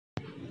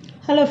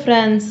Hello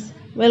friends,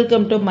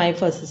 welcome to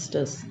myfa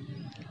sisters.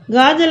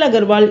 Kajal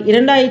Agarwal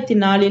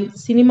 2004இல்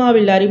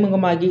சினிமாவில்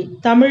அறிமுகமாகி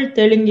தமிழ்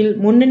தெலுங்கில்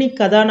முன்னணி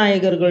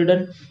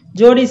கதாநாயகர்களுடன்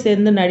ஜோடி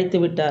சேர்ந்து நடித்து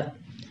விட்டார்.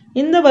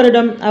 இந்த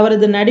வருடம்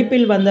அவரது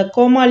நடிப்பில் வந்த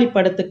கோமாளி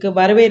படத்துக்கு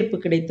வரவேற்பு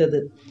கிடைத்தது.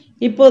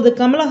 இப்போது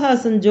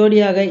கமலஹாசன்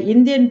ஜோடியாக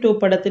இந்தியன் 2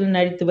 படத்தில்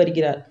நடித்து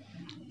வருகிறார்.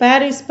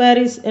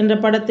 பாரிஸ் என்ற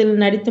படத்தில்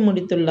நடித்து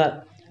முடித்துள்ளார்.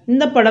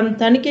 இந்த படம்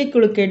தணிக்கை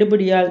குழு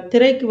கெடுபிடியால்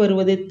திரைக்கு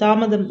வருவதில்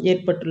தாமதம்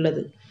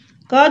ஏற்பட்டுள்ளது.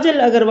 காஜல்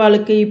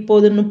அகர்வாலுக்கு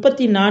இப்போது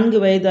 34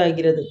 வயது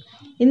ஆகிறது.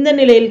 இந்த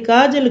நிலையில்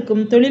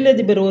காஜலுக்கும்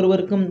தொழிலதிபர்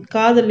ஒருவருக்கும்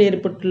காதல்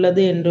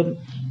ஏற்பட்டுள்ளது என்றும்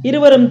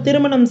இருவரும்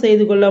திருமணம்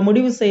செய்து கொள்ள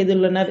முடிவு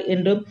செய்துள்ளனர்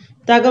என்றும்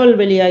தகவல்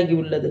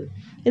வெளியாகியுள்ளது.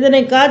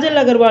 இதனை காஜல்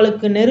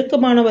அகர்வாலுக்கு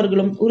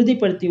நெருக்கமானவர்களும்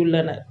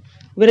உறுதிப்படுத்தியுள்ளனர்.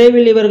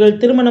 விரைவில் இவர்கள்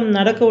திருமணம்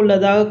நடக்க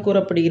உள்ளதாக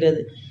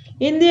கூறப்படுகிறது.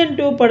 இந்தியன்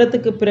 2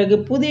 படத்துக்கு பிறகு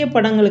புதிய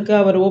படங்களுக்கு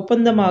அவர்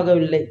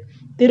ஒப்பந்தமாகவில்லை.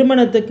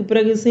 திருமணத்துக்கு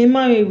பிறகு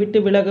சினிமாவை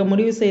விட்டு விலக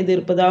முடிவு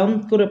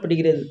செய்திருப்பதாகவும்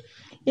கூறப்படுகிறது.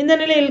 இந்த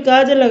நிலையில்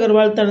காஜல்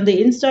அகர்வால் தனது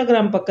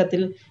இன்ஸ்டாகிராம்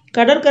பக்கத்தில்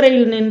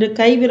கடற்கரையில் நின்று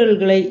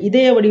கைவிரல்களை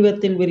இதய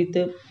வடிவத்தில்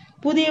விரித்து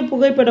புதிய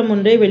புகைப்படம்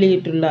ஒன்றை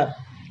வெளியிட்டுள்ளார்.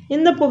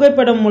 இந்த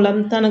புகைப்படம்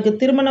மூலம் தனக்கு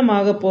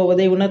திருமணமாக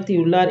போவதை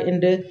உணர்த்தியுள்ளார்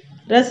என்று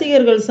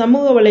ரசிகர்கள்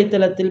சமூக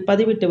வலைத்தளத்தில்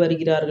பதிவிட்டு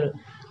வருகிறார்கள்.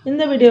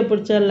 இந்த வீடியோ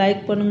பிடிச்சா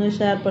லைக் பண்ணுங்க,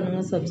 ஷேர்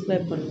பண்ணுங்க,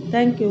 சப்ஸ்கிரைப் பண்ணுங்க.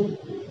 தேங்க்யூ.